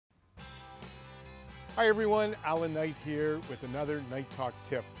Hi everyone, Allan Knight here with another Night Talk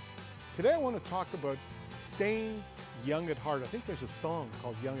tip. Today I want to talk about staying young at heart. I think there's a song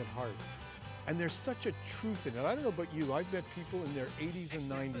called Young at Heart, and there's such a truth in it. I don't know about you, I've met people in their 80s and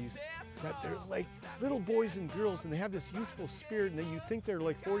 90s that they're like little boys and girls and they have this youthful spirit, and then you think they're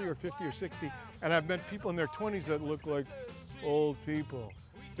like 40 or 50 or 60, and I've met people in their 20s that look like old people.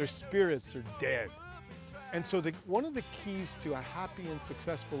 Their spirits are dead. And so one of the keys to a happy and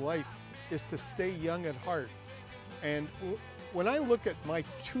successful life is to stay young at heart. And when I look at my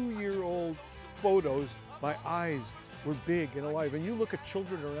 2-year-old photos, my eyes were big and alive. And you look at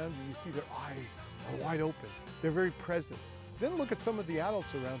children around you, you see their eyes are wide open. They're very present. Then look at some of the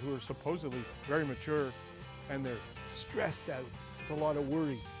adults around who are supposedly very mature and they're stressed out with a lot of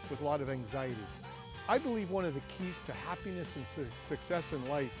worry, with a lot of anxiety. I believe one of the keys to happiness and success in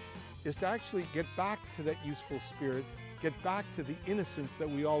life is to actually get back to that youthful spirit, get back to the innocence that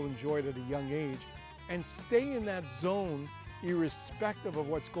we all enjoyed at a young age, and stay in that zone irrespective of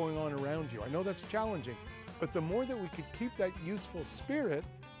what's going on around you. I know that's challenging, but the more that we could keep that youthful spirit,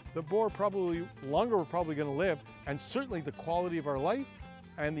 the longer we're probably going to live, and certainly the quality of our life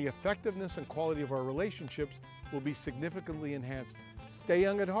and the effectiveness and quality of our relationships will be significantly enhanced. Stay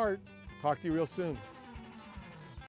young at heart. Talk to you real soon.